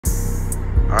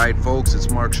Alright folks,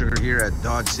 it's Mark Sugar here at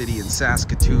Dodge City in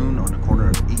Saskatoon on the corner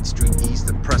of 8th Street East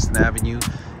and Preston Avenue,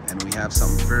 and we have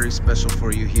something very special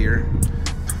for you here.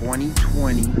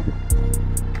 2020.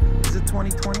 Is it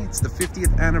 2020? It's the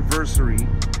 50th anniversary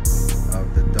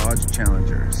of the Dodge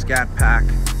Challenger. Scat Pack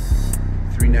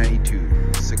 392,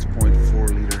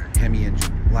 6.4 liter Hemi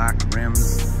engine, black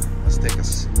rims. Let's take a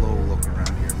slow look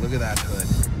around here. Look at that hood.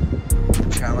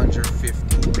 Challenger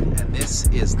 50, and this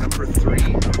is number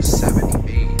 3 of 70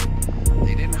 made.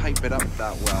 They didn't hype it up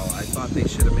that well. I thought they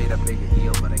should have made a bigger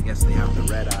deal, but I guess they have the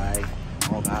red eye,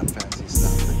 all that fancy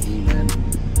stuff, the demon.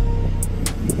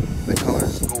 The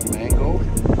colors go mango.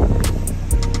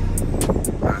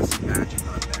 Classy magic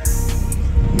on there.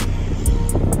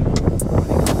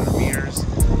 Color mirrors,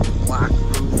 black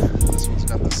roof. This one's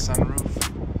got the sunroof.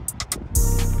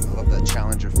 I love that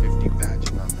Challenger 50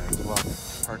 badging on there as well.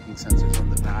 Parking sensors on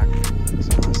the back, dual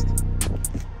exhaust.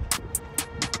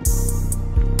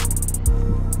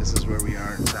 This is where we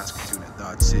are in Saskatoon at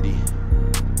Dodge City.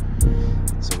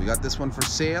 So we got this one for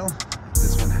sale.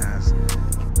 This one has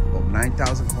about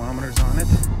 9,000 kilometers on it.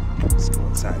 Let's go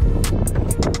inside.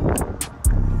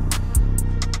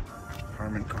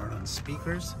 Harman Kardon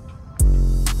speakers,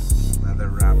 leather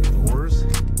wrapped doors,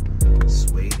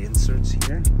 suede inserts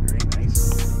here, very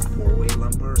nice. 4-way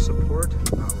lumbar support,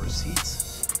 power seats.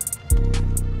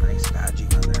 Nice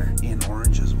badging on there, in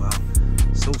orange as well.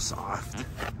 So soft.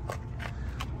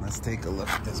 Let's take a look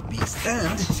at this beast.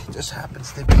 And it just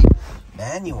happens to be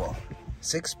manual,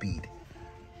 6-speed.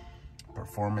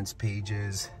 Performance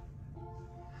pages,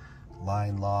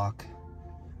 line lock,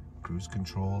 cruise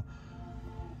control.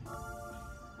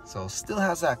 So still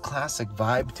has that classic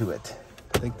vibe to it.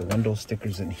 I think the window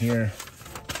sticker's in here.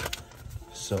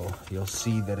 So you'll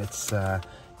see that it's,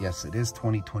 yes, it is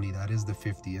 2020. That is the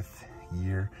 50th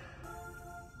year.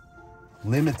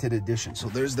 Limited edition. So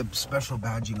there's the special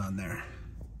badging on there.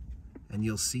 And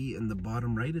you'll see in the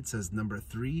bottom right, it says number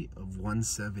 3 of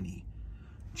 170.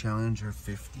 Challenger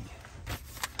 50.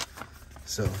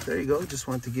 So there you go. Just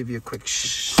wanted to give you a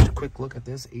quick look at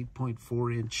this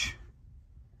 8.4 inch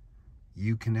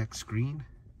Uconnect screen.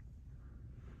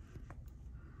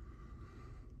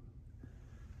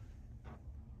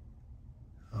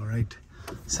 All right,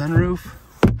 sunroof.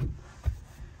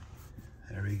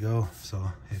 There we go.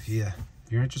 So if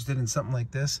you're interested in something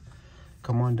like this,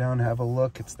 come on down, have a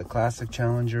look. It's the classic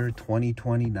Challenger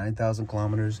 2020, 9,000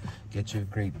 kilometers. Get you a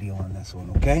great deal on this one,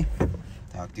 okay?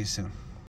 Talk to you soon.